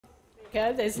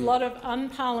Speaker. There's a lot of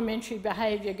unparliamentary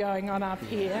behaviour going on up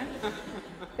here.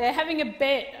 They're having a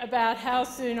bet about how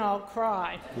soon I'll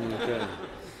cry. Okay.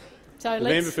 So the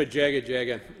member for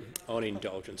Jagajaga on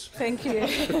indulgence. Thank you.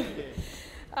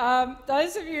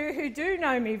 Those of you who do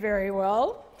know me very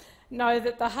well know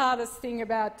that the hardest thing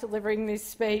about delivering this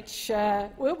speech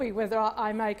will be whether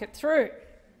I make it through.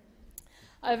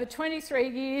 Over 23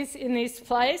 years in this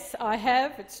place, I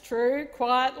have, it's true,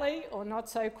 quietly or not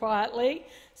so quietly,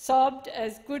 sobbed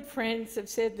as good friends have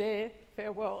said their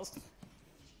farewells.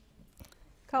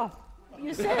 Carl,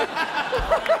 you said it.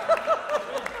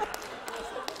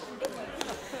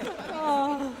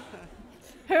 Oh,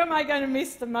 who am I going to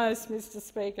miss the most, Mr.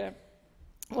 Speaker?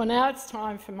 Well, now it's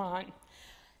time for mine.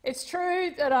 It's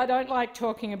true that I don't like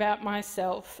talking about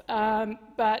myself,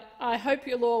 but I hope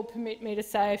you'll all permit me to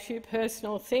say a few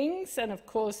personal things and, of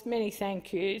course, many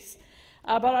thank yous.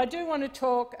 But I do want to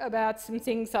talk about some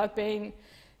things I've been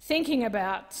thinking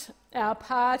about: our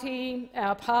party,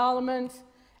 our parliament,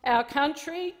 our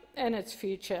country and its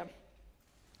future.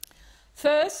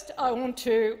 First, I want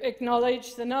to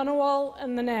acknowledge the Ngunnawal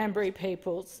and the Ngambri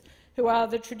peoples, who are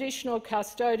the traditional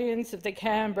custodians of the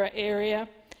Canberra area,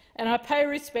 and I pay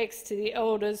respects to the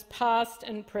elders past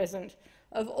and present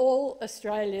of all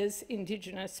Australia's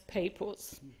Indigenous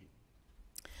peoples.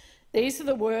 These are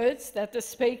the words that the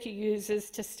Speaker uses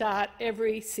to start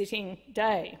every sitting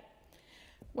day.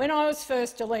 When I was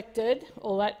first elected,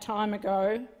 all that time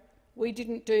ago, we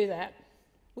didn't do that.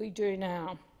 We do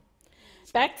now.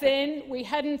 Back then, we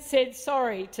hadn't said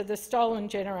sorry to the stolen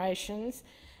generations,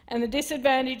 and the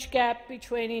disadvantage gap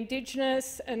between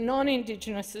Indigenous and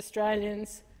non-Indigenous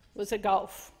Australians was a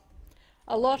gulf.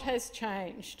 A lot has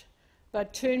changed,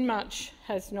 but too much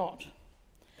has not.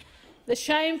 The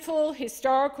shameful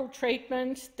historical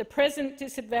treatment, the present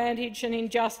disadvantage and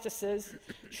injustices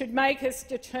should make us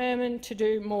determined to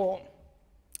do more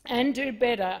and do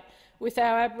better with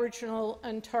our Aboriginal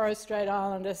and Torres Strait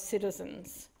Islander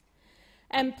citizens.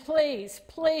 And please,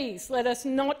 please let us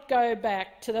not go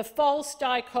back to the false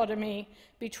dichotomy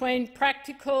between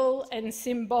practical and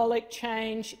symbolic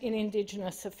change in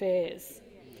Indigenous affairs.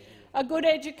 A good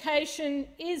education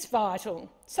is vital,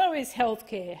 so is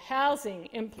healthcare, housing,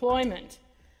 employment.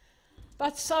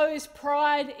 But so is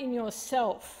pride in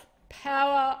yourself,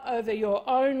 power over your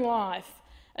own life,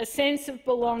 a sense of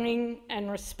belonging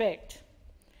and respect.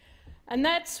 And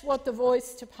that's what the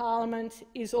Voice to Parliament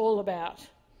is all about.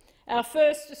 Our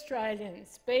first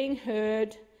Australians being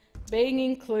heard, being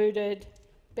included,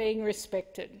 being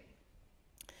respected.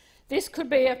 This could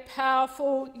be a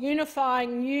powerful,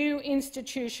 unifying new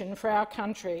institution for our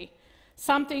country,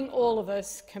 something all of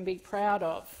us can be proud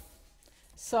of.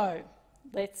 So,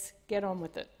 let's get on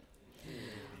with it.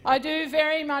 I do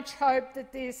very much hope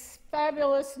that this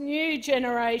fabulous new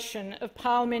generation of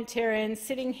parliamentarians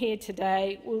sitting here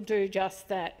today will do just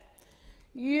that.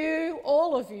 You,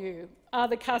 all of you, are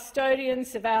the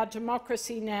custodians of our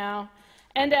democracy now,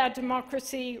 and our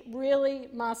democracy really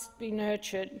must be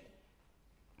nurtured.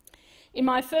 In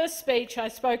my first speech, I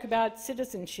spoke about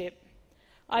citizenship.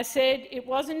 I said it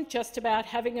wasn't just about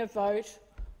having a vote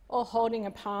or holding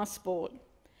a passport.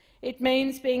 It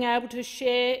means being able to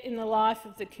share in the life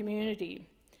of the community.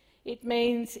 It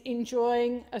means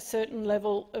enjoying a certain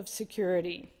level of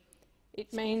security.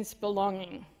 It means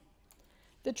belonging.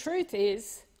 The truth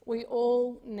is, we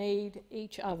all need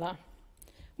each other.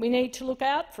 We need to look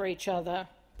out for each other,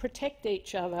 protect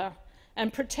each other,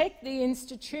 and protect the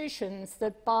institutions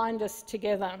that bind us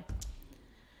together.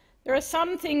 There are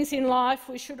some things in life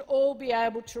we should all be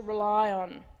able to rely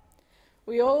on.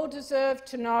 We all deserve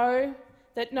to know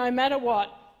that no matter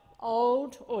what,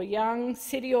 old or young,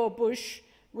 city or bush,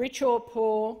 rich or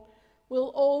poor, we'll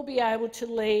all be able to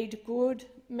lead good,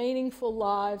 meaningful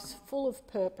lives full of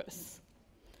purpose.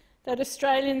 That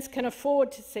Australians can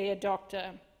afford to see a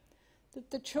doctor,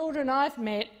 that the children I've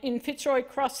met in Fitzroy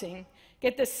Crossing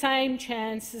get the same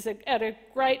chances at a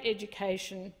great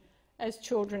education as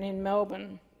children in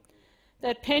Melbourne,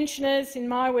 that pensioners in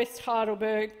my West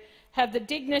Heidelberg have the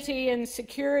dignity and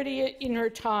security in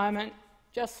retirement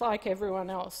just like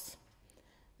everyone else,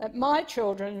 that my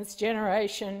children's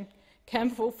generation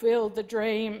can fulfil the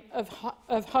dream of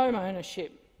home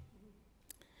ownership.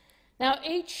 Now,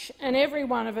 each and every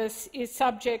one of us is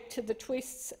subject to the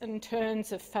twists and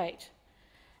turns of fate.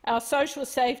 Our social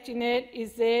safety net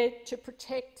is there to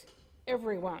protect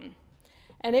everyone,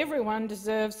 and everyone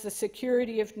deserves the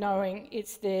security of knowing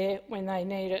it's there when they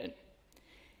need it.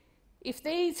 If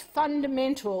these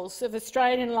fundamentals of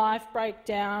Australian life break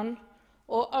down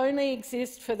or only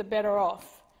exist for the better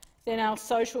off, then our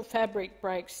social fabric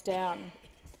breaks down.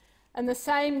 And the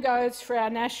same goes for our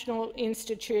national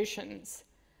institutions.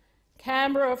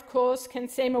 Canberra, of course, can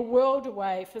seem a world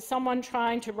away for someone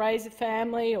trying to raise a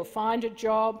family or find a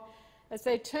job as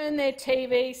they turn their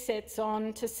TV sets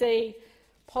on to see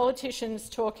politicians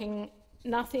talking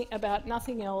about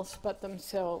nothing else but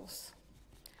themselves.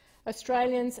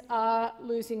 Australians are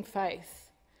losing faith.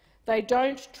 They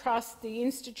don't trust the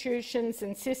institutions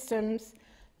and systems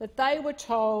that they were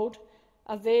told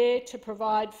are there to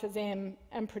provide for them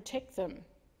and protect them.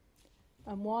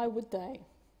 And why would they?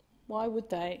 Why would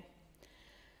they?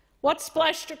 What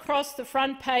splashed across the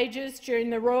front pages during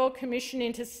the Royal Commission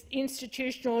into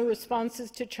Institutional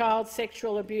Responses to Child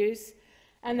Sexual Abuse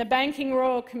and the Banking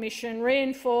Royal Commission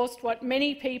reinforced what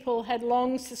many people had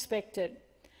long suspected,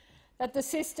 that the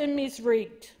system is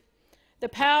rigged. The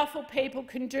powerful people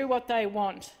can do what they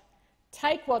want,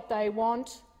 take what they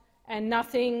want, and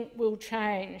nothing will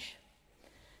change.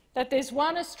 That there's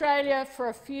one Australia for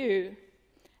a few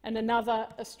and another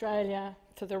Australia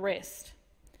for the rest.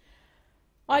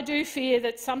 I do fear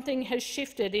that something has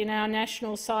shifted in our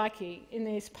national psyche in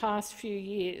these past few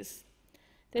years.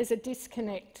 There's a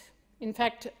disconnect, in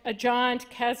fact a giant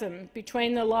chasm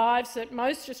between the lives that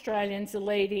most Australians are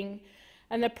leading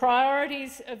and the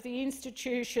priorities of the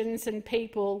institutions and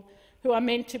people who are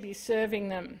meant to be serving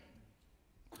them.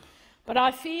 But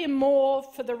I fear more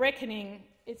for the reckoning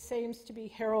it seems to be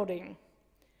heralding.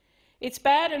 It's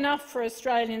bad enough for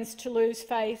Australians to lose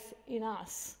faith in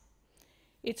us.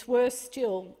 It's worse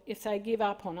still if they give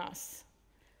up on us.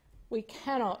 We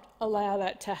cannot allow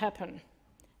that to happen.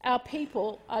 Our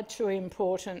people are too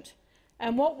important,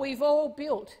 and what we've all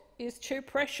built is too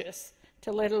precious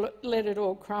to let it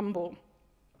all crumble.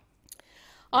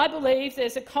 I believe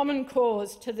there's a common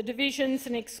cause to the divisions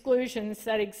and exclusions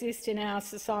that exist in our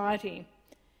society.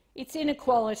 It's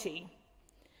inequality.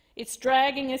 It's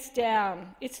dragging us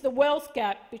down. It's the wealth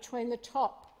gap between the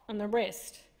top and the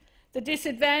rest, the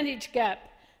disadvantage gap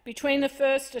between the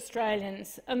first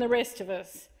Australians and the rest of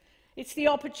us. It's the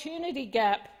opportunity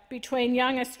gap between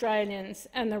young Australians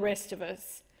and the rest of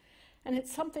us. And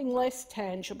it's something less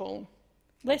tangible,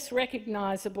 less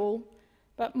recognisable,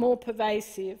 but more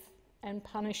pervasive and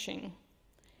punishing.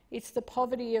 It's the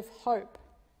poverty of hope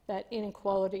that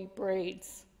inequality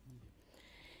breeds.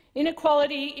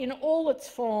 Inequality in all its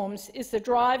forms is the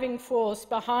driving force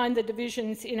behind the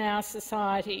divisions in our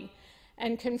society,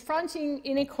 and confronting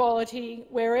inequality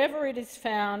wherever it is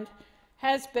found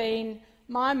has been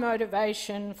my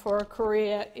motivation for a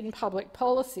career in public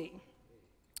policy,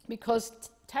 because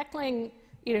tackling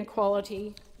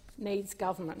inequality needs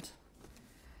government.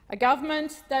 A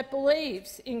government that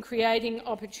believes in creating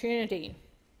opportunity.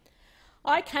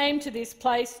 I came to this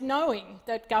place knowing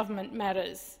that government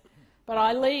matters, but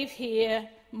I leave here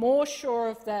more sure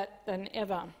of that than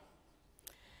ever.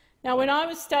 Now, when I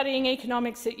was studying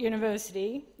economics at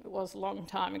university, it was a long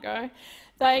time ago,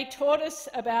 they taught us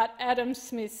about Adam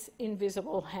Smith's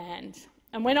invisible hand.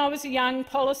 And when I was a young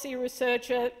policy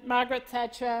researcher, Margaret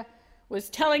Thatcher was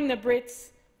telling the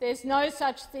Brits there's no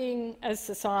such thing as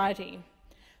society.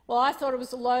 Well, I thought it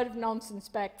was a load of nonsense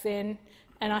back then,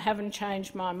 and I haven't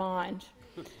changed my mind.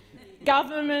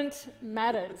 Government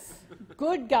matters.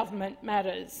 Good government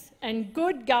matters. And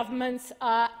good governments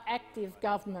are active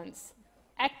governments,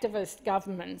 activist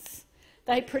governments.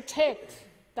 They protect,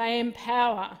 they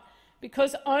empower,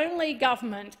 because only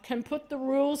government can put the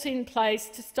rules in place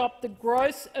to stop the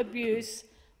gross abuse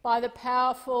by the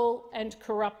powerful and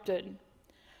corrupted.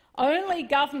 Only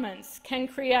governments can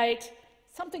create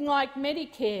something like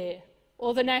Medicare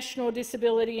or the National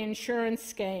Disability Insurance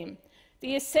Scheme,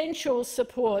 the essential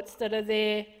supports that are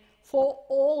there for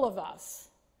all of us.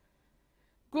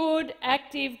 Good,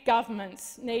 active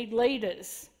governments need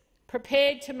leaders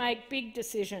prepared to make big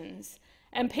decisions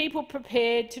and people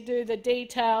prepared to do the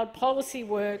detailed policy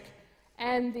work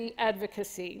and the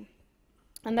advocacy.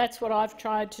 And that's what I've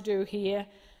tried to do here,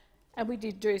 and we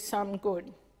did do some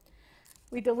good.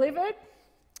 We delivered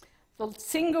the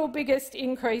single biggest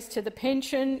increase to the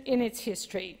pension in its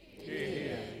history,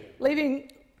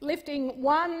 lifting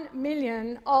 1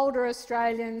 million older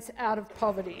Australians out of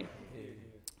poverty.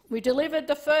 We delivered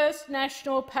the first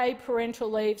national paid parental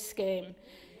leave scheme,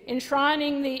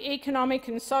 enshrining the economic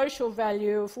and social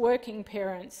value of working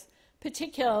parents,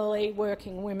 particularly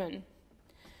working women.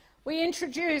 We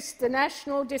introduced the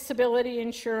National Disability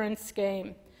Insurance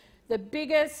Scheme, the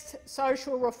biggest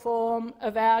social reform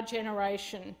of our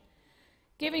generation,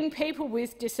 giving people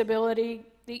with disability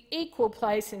the equal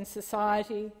place in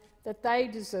society that they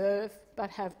deserve but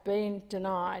have been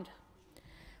denied.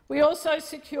 We also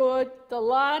secured the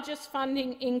largest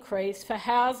funding increase for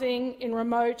housing in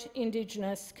remote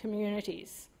Indigenous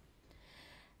communities.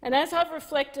 And as I've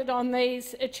reflected on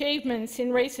these achievements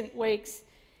in recent weeks,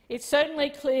 it's certainly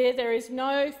clear there is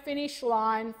no finish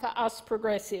line for us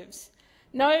progressives,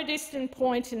 no distant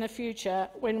point in the future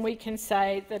when we can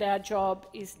say that our job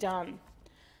is done.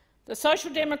 The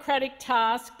social democratic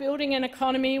task, building an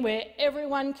economy where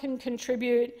everyone can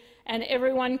contribute and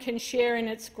everyone can share in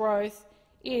its growth,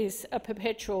 is a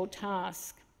perpetual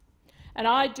task. And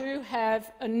I do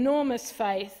have enormous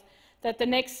faith that the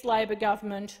next Labor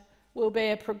government will be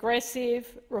a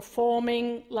progressive,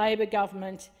 reforming Labor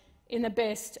government in the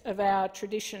best of our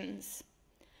traditions.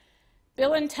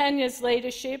 Bill and Tanya's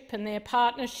leadership and their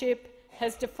partnership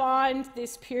has defined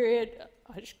this period.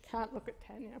 I can't look at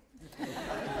Tanya.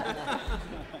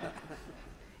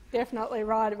 Definitely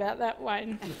right about that,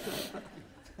 Wayne.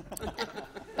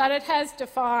 But it has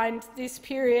defined this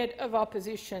period of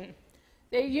opposition.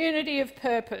 Their unity of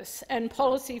purpose and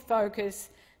policy focus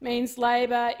means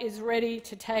Labor is ready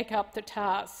to take up the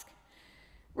task,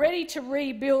 ready to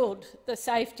rebuild the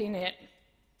safety net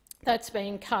that's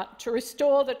been cut, to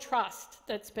restore the trust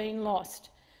that's been lost,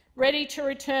 ready to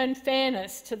return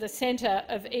fairness to the centre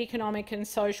of economic and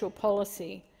social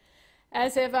policy.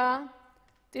 As ever,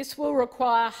 this will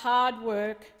require hard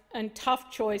work and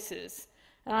tough choices.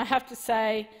 And I have to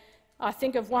say, I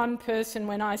think of one person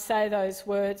when I say those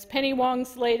words. Penny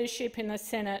Wong's leadership in the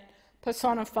Senate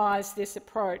personifies this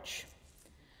approach.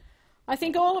 I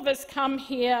think all of us come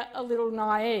here a little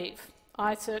naive.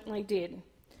 I certainly did.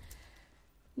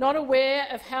 Not aware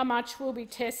of how much we'll be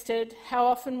tested, how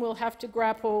often we'll have to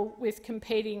grapple with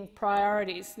competing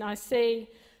priorities. And I see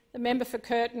the member for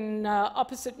Curtin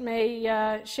opposite me.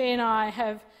 She and I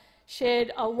have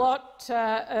shared a lot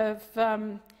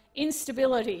of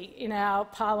instability in our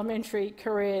parliamentary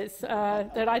careers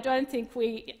that I don't think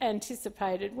we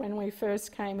anticipated when we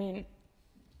first came in.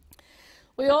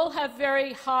 We all have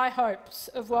very high hopes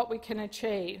of what we can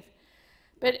achieve,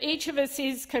 but each of us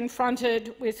is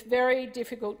confronted with very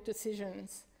difficult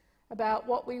decisions about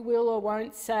what we will or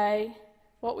won't say,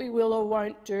 what we will or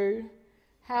won't do,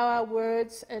 how our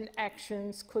words and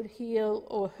actions could heal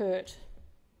or hurt.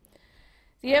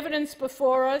 The evidence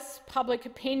before us, public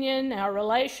opinion, our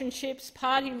relationships,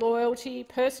 party loyalty,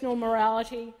 personal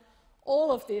morality,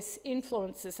 all of this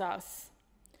influences us.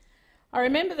 I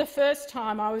remember the first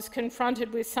time I was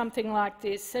confronted with something like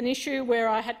this, an issue where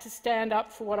I had to stand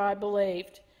up for what I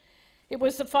believed. It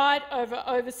was the fight over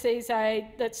overseas aid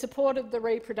that supported the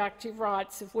reproductive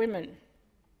rights of women.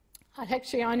 I'd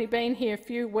actually only been here a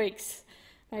few weeks,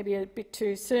 maybe a bit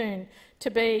too soon,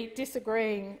 to be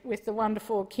disagreeing with the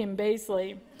wonderful Kim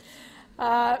Beazley.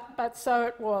 But so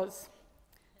it was.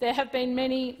 There have been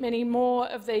many, many more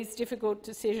of these difficult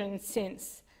decisions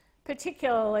since,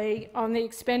 particularly on the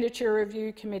Expenditure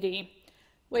Review Committee,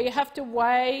 where you have to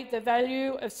weigh the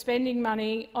value of spending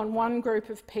money on one group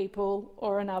of people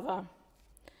or another.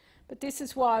 But this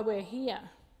is why we're here.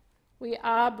 We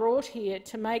are brought here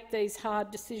to make these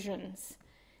hard decisions.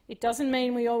 It doesn't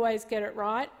mean we always get it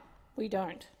right. We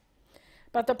don't.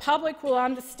 But the public will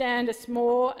understand us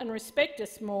more and respect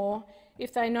us more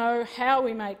if they know how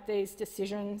we make these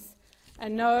decisions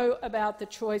and know about the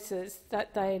choices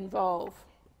that they involve.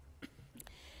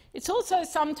 It's also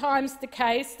sometimes the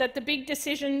case that the big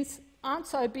decisions aren't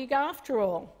so big after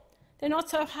all. They're not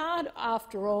so hard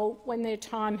after all when their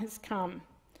time has come.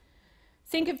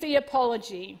 Think of the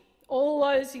apology. All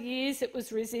those years it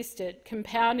was resisted,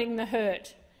 compounding the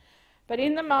hurt. But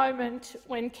in the moment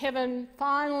when Kevin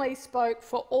finally spoke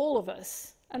for all of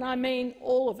us, and I mean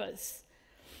all of us,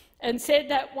 and said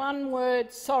that one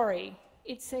word, sorry,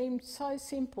 it seemed so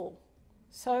simple,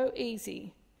 so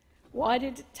easy. Why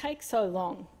did it take so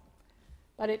long?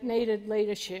 But it needed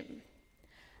leadership.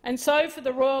 And so for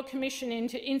the Royal Commission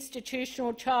into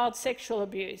Institutional Child Sexual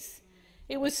Abuse,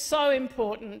 it was so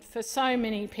important for so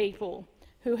many people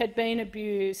who had been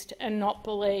abused and not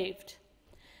believed.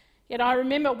 Yet I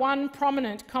remember one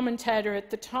prominent commentator at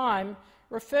the time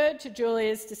referred to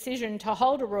Julia's decision to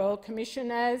hold a Royal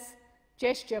Commission as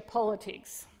gesture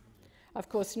politics. Of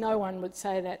course, no one would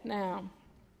say that now.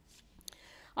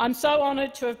 I'm so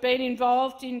honoured to have been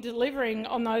involved in delivering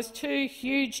on those two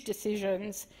huge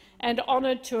decisions and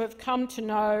honoured to have come to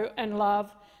know and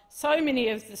love so many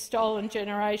of the stolen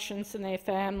generations and their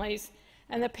families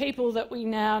and the people that we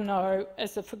now know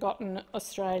as the forgotten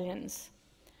Australians.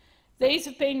 These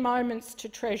have been moments to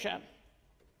treasure.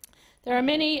 There are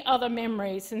many other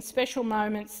memories and special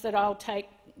moments that I'll take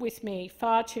with me,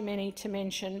 far too many to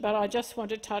mention, but I just want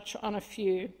to touch on a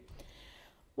few.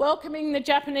 Welcoming the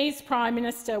Japanese Prime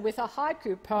Minister with a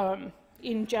haiku poem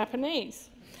in Japanese.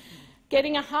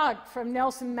 Getting a hug from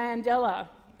Nelson Mandela,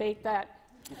 beat that.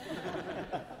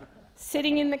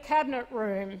 sitting in the cabinet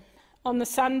room on the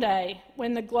Sunday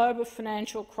when the global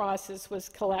financial crisis was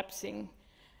collapsing.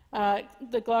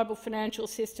 The global financial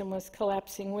system was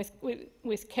collapsing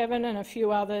with Kevin and a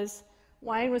few others.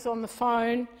 Wayne was on the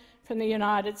phone from the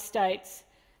United States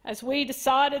as we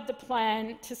decided the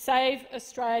plan to save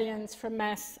Australians from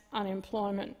mass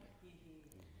unemployment.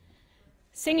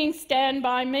 Singing Stand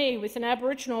By Me with an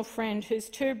Aboriginal friend whose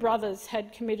two brothers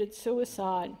had committed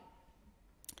suicide.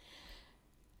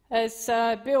 As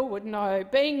Bill would know,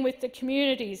 being with the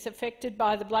communities affected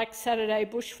by the Black Saturday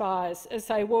bushfires as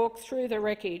they walk through the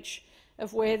wreckage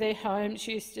of where their homes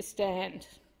used to stand.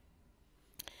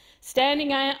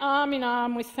 Standing arm in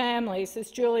arm with families as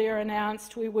Julia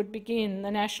announced we would begin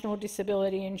the National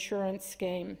Disability Insurance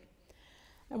Scheme.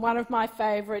 And one of my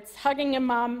favourites, hugging a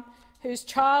mum whose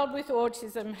child with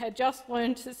autism had just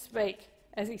learned to speak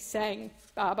as he sang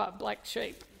Baba Black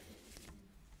Sheep.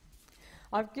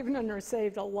 I've given and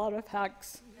received a lot of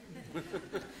hugs.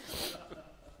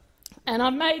 And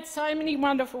I've made so many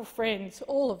wonderful friends,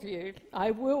 all of you.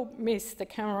 I will miss the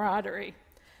camaraderie.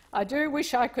 I do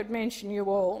wish I could mention you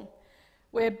all.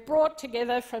 We're brought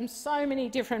together from so many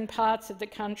different parts of the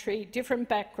country, different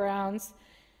backgrounds,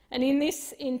 and in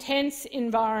this intense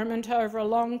environment over a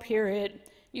long period,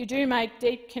 you do make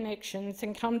deep connections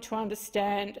and come to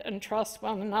understand and trust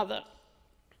one another.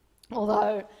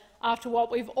 Although, after what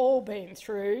we've all been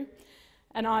through,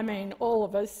 and I mean all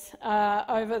of us,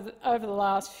 over the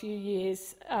last few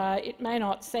years, it may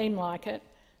not seem like it,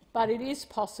 but it is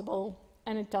possible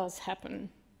and it does happen.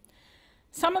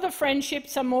 Some of the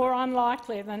friendships are more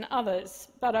unlikely than others,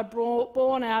 but are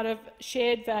born out of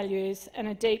shared values and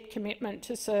a deep commitment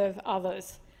to serve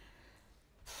others.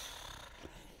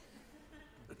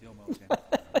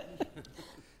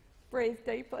 Breathe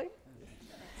deeply.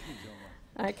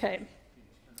 Okay.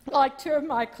 Like two of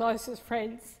my closest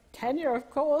friends, Tanya, of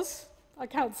course, I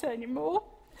can't say any more,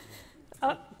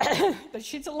 but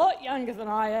she's a lot younger than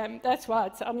I am, that's why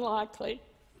it's unlikely,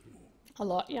 a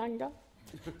lot younger.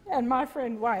 And my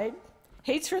friend Wade,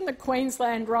 he's from the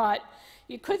Queensland right.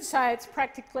 You could say it's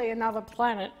practically another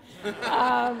planet.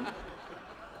 But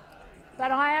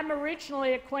I am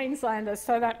originally a Queenslander,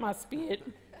 so that must be it.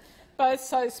 Both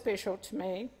so special to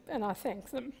me, and I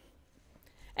thank them.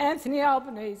 Anthony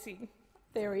Albanese,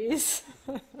 there he is.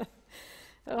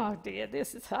 Oh dear,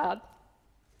 this is hard.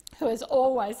 Who has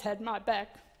always had my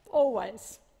back,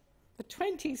 always. For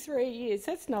 23 years,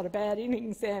 that's not a bad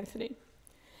innings, Anthony.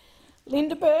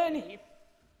 Linda Burney,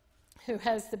 who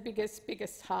has the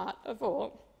biggest heart of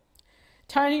all.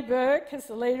 Tony Burke is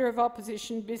the leader of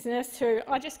opposition business, who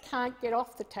I just can't get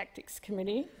off the Tactics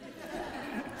Committee.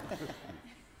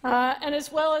 And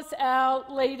as well as our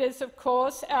leaders, of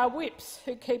course, our whips,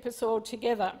 who keep us all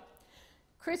together.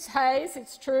 Chris Hayes,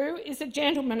 it's true, is a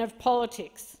gentleman of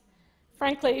politics,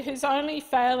 frankly, whose only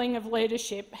failing of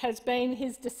leadership has been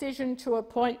his decision to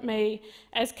appoint me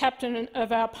as captain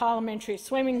of our parliamentary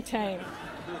swimming team.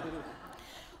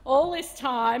 All this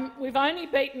time, we've only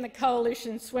beaten the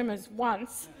coalition swimmers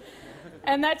once,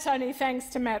 and that's only thanks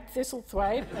to Matt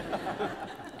Thistlethwaite.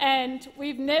 And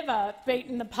we've never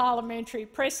beaten the parliamentary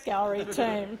press gallery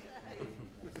team.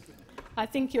 I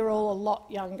think you're all a lot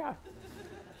younger.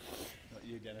 Not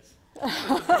you, Dennis.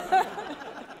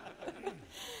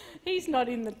 He's not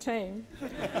in the team.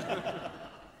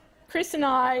 Chris and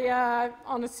I,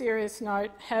 on a serious note,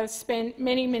 have spent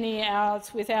many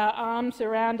hours with our arms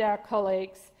around our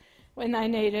colleagues when they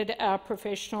needed our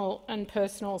professional and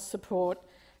personal support,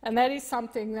 and that is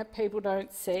something that people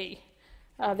don't see.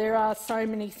 There are so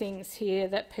many things here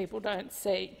that people don't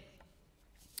see.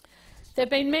 There have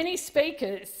been many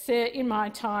speakers in my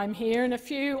time here, and a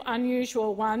few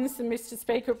unusual ones, and Mr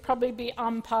Speaker, it would probably be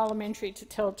unparliamentary to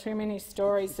tell too many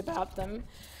stories about them.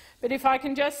 But if I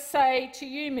can just say to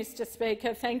you, Mr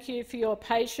Speaker, thank you for your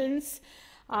patience.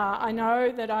 I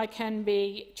know that I can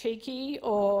be cheeky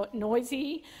or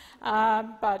noisy,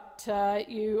 but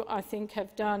you, I think,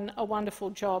 have done a wonderful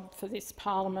job for this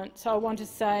parliament. So I want to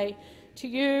say to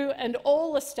you and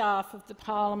all the staff of the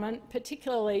parliament,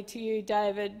 particularly to you,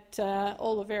 David,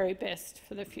 all the very best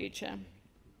for the future.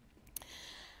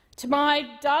 To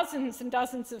my dozens and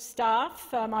dozens of staff,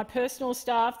 my personal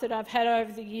staff that I've had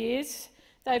over the years,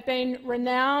 they've been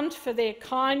renowned for their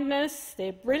kindness,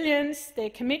 their brilliance,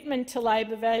 their commitment to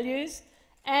Labor values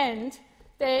and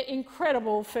their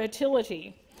incredible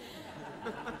fertility.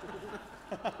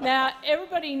 Now,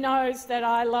 everybody knows that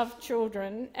I love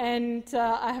children, and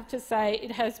I have to say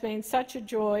it has been such a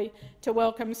joy to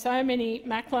welcome so many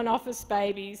Macklin office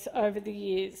babies over the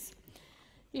years.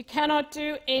 You cannot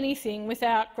do anything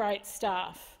without great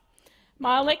staff.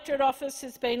 My electorate office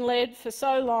has been led for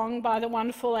so long by the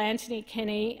wonderful Anthony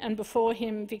Kenny and before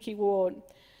him Vicky Ward.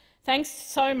 Thanks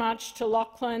so much to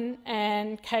Lachlan,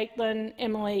 Anne, Caitlin,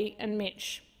 Emily and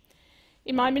Mitch.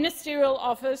 In my ministerial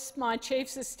office, my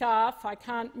chiefs of staff, I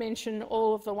can't mention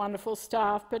all of the wonderful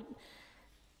staff, but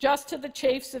just to the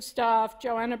chiefs of staff,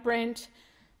 Joanna Brent,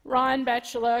 Ryan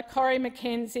Batchelor, Corrie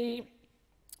McKenzie,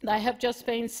 they have just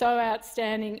been so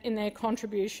outstanding in their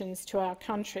contributions to our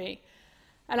country.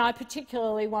 And I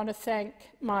particularly want to thank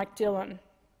Mike Dillon.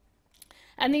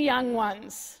 And the young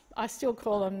ones, I still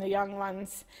call them the young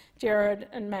ones, Jared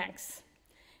and Max.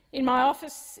 In my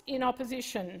office in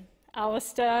opposition,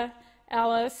 Alistair,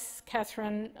 Alice,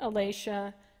 Catherine,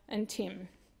 Alicia and Tim.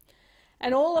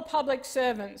 And all the public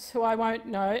servants, who I won't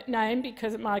name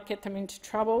because it might get them into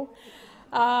trouble,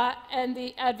 and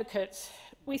the advocates.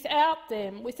 Without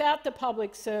them, without the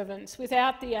public servants,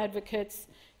 without the advocates,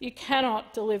 you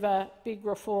cannot deliver big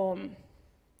reform.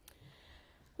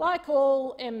 Like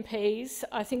all MPs,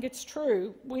 I think it's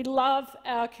true, we love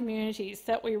our communities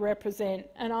that we represent,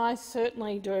 and I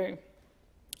certainly do.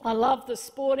 I love the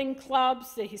sporting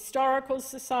clubs, the historical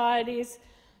societies,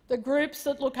 the groups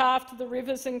that look after the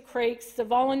rivers and creeks, the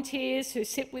volunteers who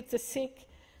sit with the sick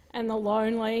and the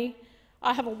lonely.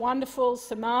 I have a wonderful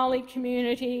Somali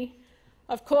community.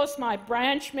 Of course, my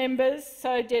branch members,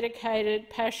 so dedicated,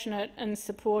 passionate and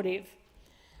supportive.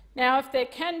 Now, if there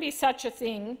can be such a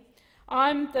thing,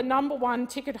 I'm the #1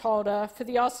 ticket holder for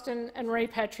the Austin and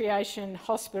Repatriation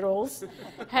Hospitals,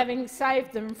 having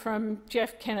saved them from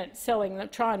Jeff Kennett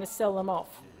trying to sell them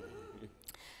off.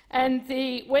 And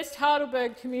the West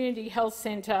Heidelberg Community Health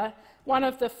Centre, one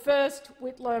of the first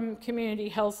Whitlam Community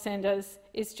Health Centres,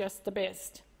 is just the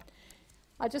best.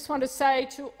 I just want to say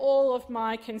to all of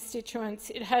my constituents,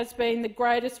 it has been the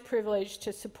greatest privilege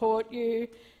to support you,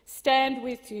 stand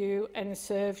with you and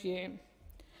serve you.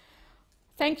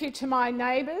 Thank you to my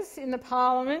neighbours in the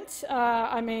parliament,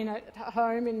 at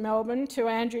home in Melbourne, to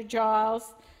Andrew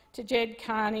Giles, to Jed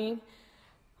Carney.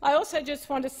 I also just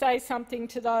want to say something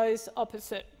to those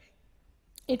opposite.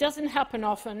 It doesn't happen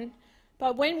often,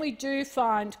 but when we do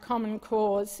find common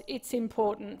cause, it's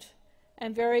important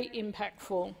and very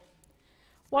impactful.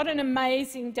 What an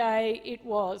amazing day it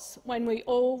was when we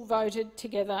all voted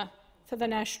together for the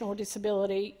National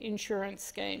Disability Insurance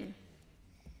Scheme.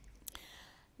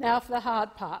 Now for the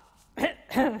hard part.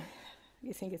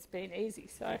 You think it's been easy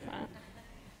so far.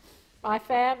 My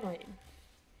family.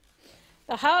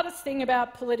 The hardest thing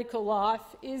about political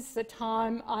life is the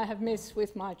time I have missed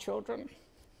with my children.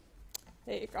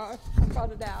 There you go, I've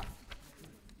got it out.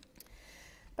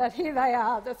 But here they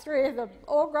are, the three of them,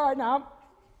 all grown up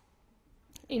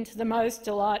into the most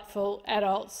delightful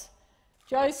adults.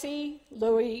 Josie,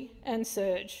 Louis and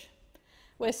Serge.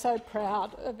 We're so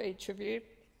proud of each of you.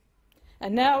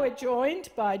 And now we're joined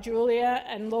by Julia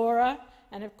and Laura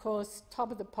and, of course,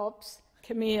 top of the pops,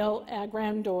 Camille, our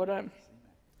granddaughter.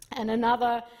 And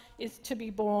another is to be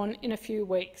born in a few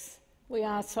weeks. We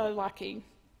are so lucky.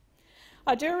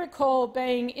 I do recall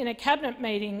being in a cabinet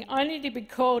meeting only to be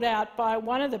called out by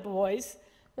one of the boys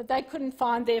that they couldn't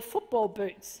find their football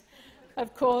boots.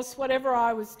 Of course, whatever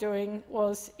I was doing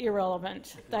was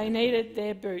irrelevant. They needed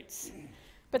their boots.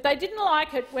 But they didn't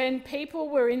like it when people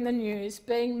were in the news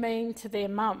being mean to their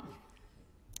mum.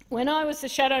 When I was the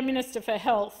Shadow Minister for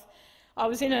Health, I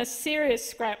was in a serious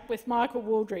scrap with Michael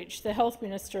Wooldridge, the Health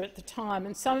Minister at the time,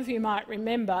 and some of you might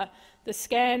remember the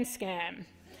scan scam.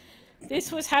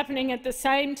 This was happening at the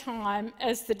same time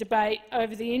as the debate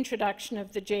over the introduction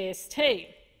of the GST.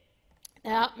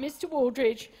 Now, Mr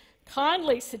Wooldridge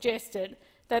kindly suggested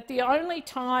that the only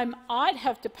time I'd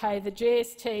have to pay the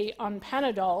GST on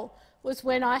Panadol was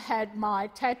when I had my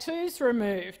tattoos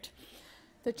removed.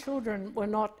 The children were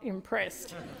not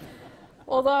impressed.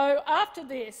 Although after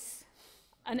this,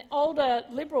 an older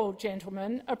Liberal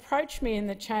gentleman approached me in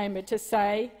the chamber to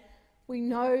say, "We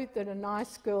know that a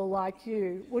nice girl like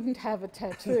you wouldn't have a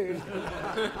tattoo."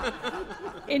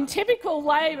 In typical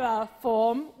Labor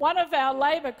form, one of our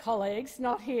Labor colleagues,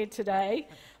 not here today,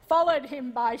 followed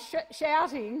him by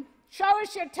shouting, "Show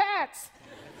us your tats!"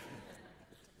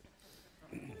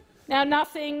 Now,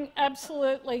 nothing,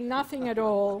 absolutely nothing at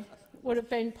all, would have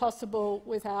been possible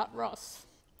without Ross.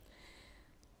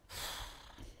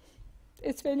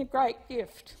 It's been a great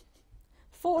gift.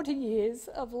 40 years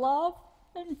of love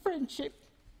and friendship.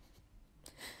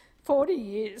 40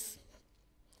 years.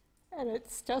 And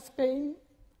it's just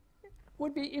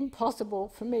would be impossible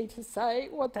for me to say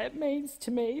what that means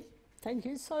to me. Thank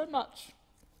you so much.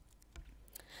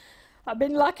 I've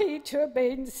been lucky to have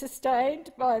been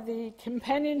sustained by the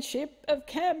companionship of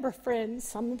Canberra friends,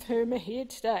 some of whom are here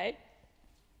today.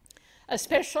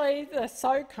 especially the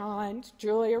so kind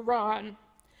Julia Ryan,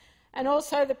 and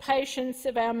also the patience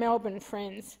of our Melbourne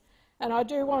friends. And I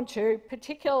do want to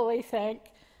particularly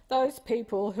thank those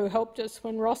people who helped us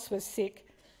when Ross was sick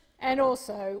and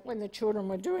also when the children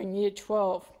were doing Year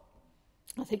 12.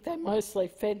 I think they mostly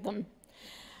fed them.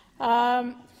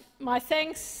 My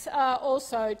thanks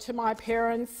also to my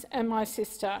parents and my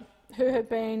sister, who have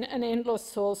been an endless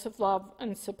source of love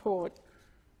and support.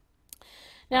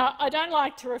 Now, I don't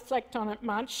like to reflect on it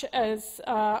much, as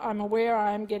I'm aware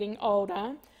I am getting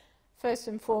older, first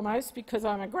and foremost because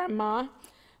I'm a grandma,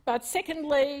 but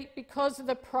secondly because of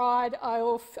the pride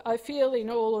I feel in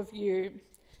all of you,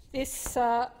 this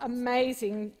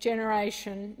amazing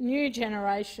generation, new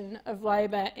generation of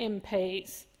Labor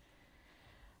MPs.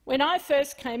 When I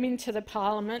first came into the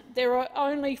parliament, there were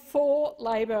only 4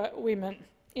 Labor women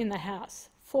in the House.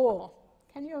 4.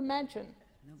 Can you imagine?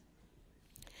 No.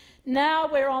 Now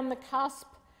we're on the cusp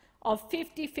of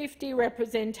 50-50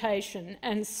 representation,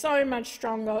 and so much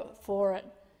stronger for it.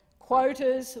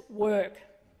 Quotas work.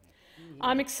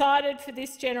 I'm excited for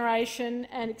this generation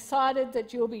and excited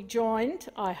that you'll be joined,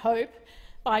 I hope,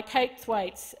 by Kate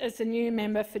Thwaites as the new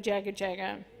member for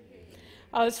Jagajaga.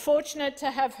 I was fortunate to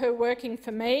have her working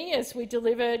for me as we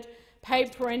delivered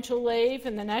paid parental leave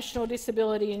and the National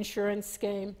Disability Insurance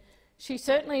Scheme. She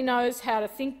certainly knows how to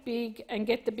think big and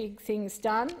get the big things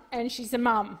done, and she's a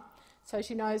mum, so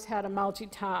she knows how to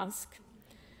multitask.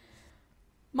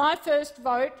 My first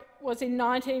vote was in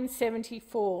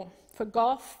 1974 for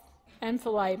Gough and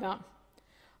for Labor.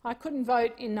 I couldn't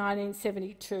vote in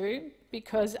 1972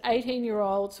 because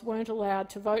 18-year-olds weren't allowed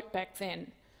to vote back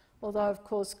then, although of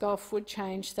course Gough would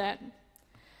change that.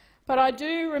 But I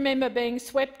do remember being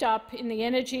swept up in the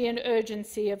energy and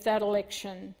urgency of that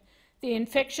election, the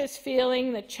infectious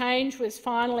feeling that change was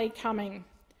finally coming.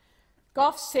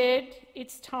 Gough said,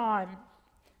 "It's time,"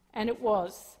 and it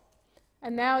was.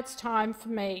 And now it's time for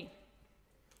me.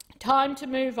 Time to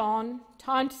move on,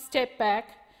 time to step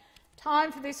back,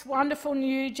 time for this wonderful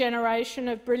new generation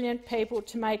of brilliant people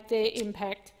to make their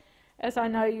impact, as I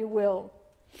know you will.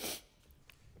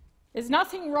 There's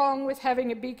nothing wrong with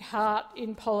having a big heart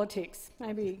in politics.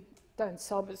 Maybe don't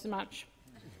sob as much.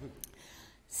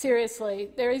 Seriously,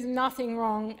 there is nothing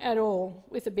wrong at all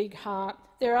with a big heart.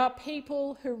 There are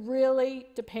people who really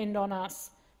depend on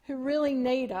us, who really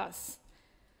need us.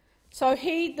 So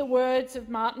heed the words of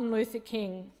Martin Luther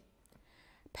King.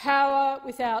 Power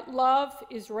without love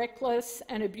is reckless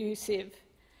and abusive,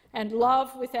 and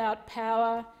love without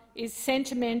power is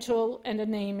sentimental and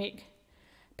anemic.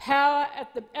 Power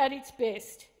at its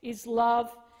best is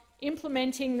love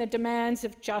implementing the demands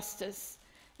of justice,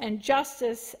 and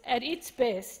justice at its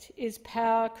best is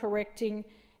power correcting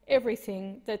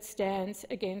everything that stands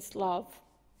against love.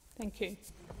 Thank you.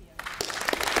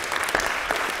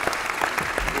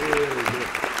 Really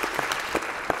good.